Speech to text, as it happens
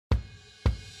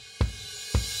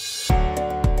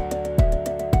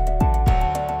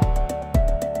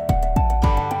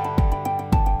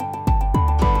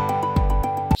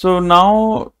So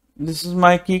now this is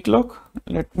my Keycloak.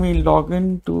 Let me log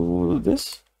in to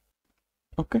this.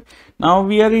 Okay, now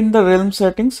we are in the realm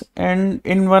settings, and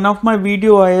in one of my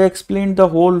video I explained the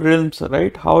whole realms,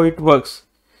 right, how it works.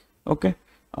 Okay,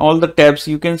 all the tabs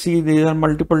you can see, these are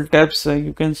multiple tabs,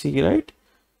 you can see, right?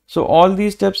 So all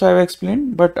these steps I have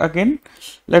explained, but again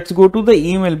let's go to the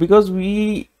email, because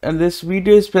this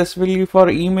video is specifically for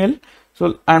email.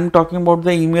 So I'm talking about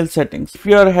the email settings. If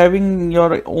you are having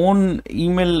your own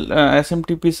email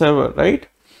SMTP server, right,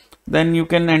 then you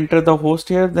can enter the host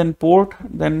here, then port,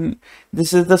 then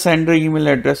this is the sender email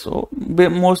address. So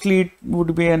mostly it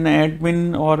would be an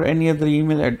admin or any other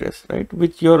email address, right,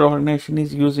 which your organization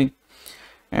is using.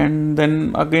 And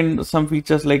then again some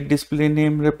features like display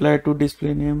name, reply to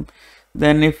display name.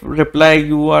 Then if reply,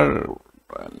 you are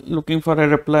looking for a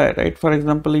reply, right? For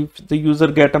example, if the user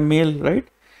get a mail, right,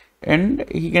 and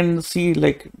he can see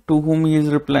like to whom he is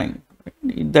replying,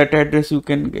 right? That address you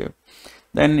can give.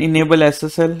 Then enable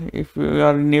SSL if you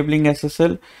are enabling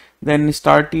SSL, then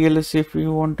start TLS if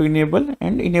you want to enable,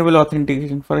 and enable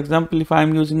authentication. For example, if I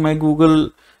am using my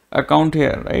Google account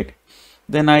here, right,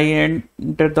 then I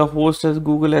enter the host as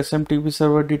Google SMTP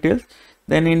server details.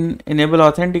 Then in enable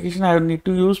authentication, I need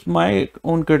to use my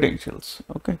own credentials.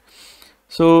 Okay,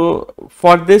 so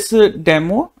for this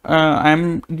demo,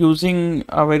 I'm using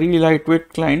a very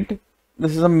lightweight client.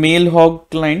 This is a mailhog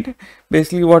client.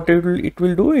 Basically what it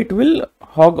will do, it will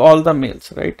hog all the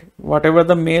mails, right? Whatever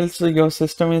the mails your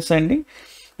system is sending,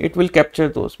 it will capture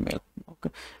those mails. Okay,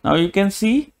 now you can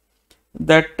see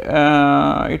that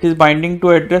it is binding to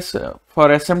address. For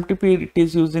SMTP it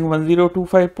is using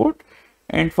 1025 port,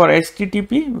 and for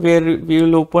HTTP, where we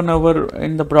will open our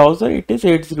in the browser, it is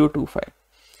 8025.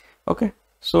 Okay,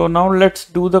 so now let's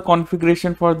do the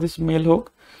configuration for this mailhog.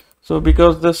 So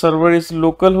because the server is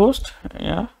localhost,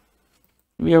 yeah,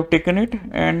 we have taken it,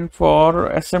 and for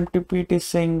SMTP it is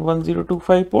saying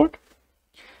 1025 port.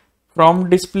 From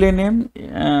display name,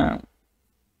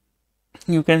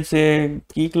 you can say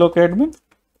Keycloak admin.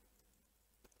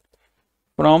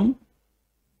 From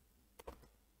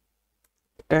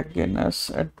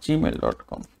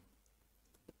techgainers@gmail.com.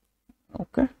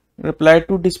 okay, reply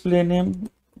to display name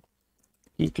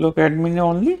Keycloak admin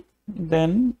only.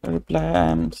 Then reply,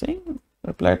 I am saying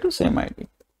reply to same ID.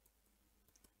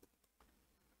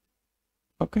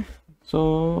 Okay,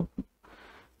 so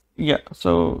yeah,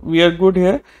 so we are good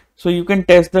here. So you can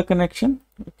test the connection.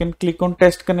 You can click on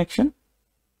test connection.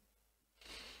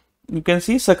 You can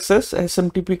see success,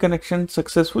 SMTP connection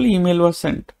successful, email was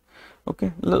sent.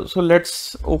 Okay, so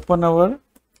let's open our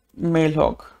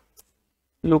mailhog,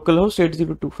 localhost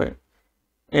 8025.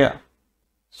 Yeah,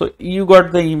 so you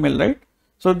got the email, right?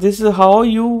 So this is how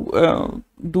you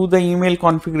do the email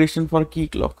configuration for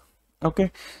Keycloak.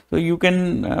 Okay, so you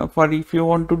can for if you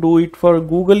want to do it for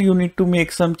Google, you need to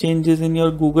make some changes in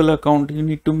your Google account. You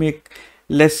need to make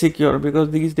less secure, because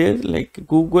these days, like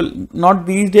Google, not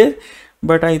these days,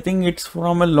 but I think it's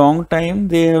from a long time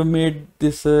they have made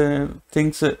this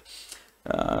things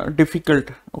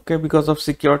difficult, okay, because of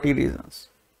security reasons.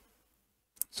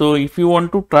 So if you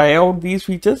want to try out these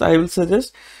features, I will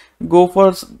suggest go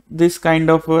for this kind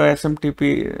of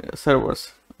SMTP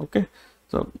servers. Okay,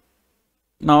 so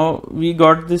now we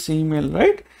got this email,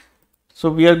 right? So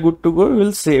we are good to go. We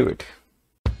will save it.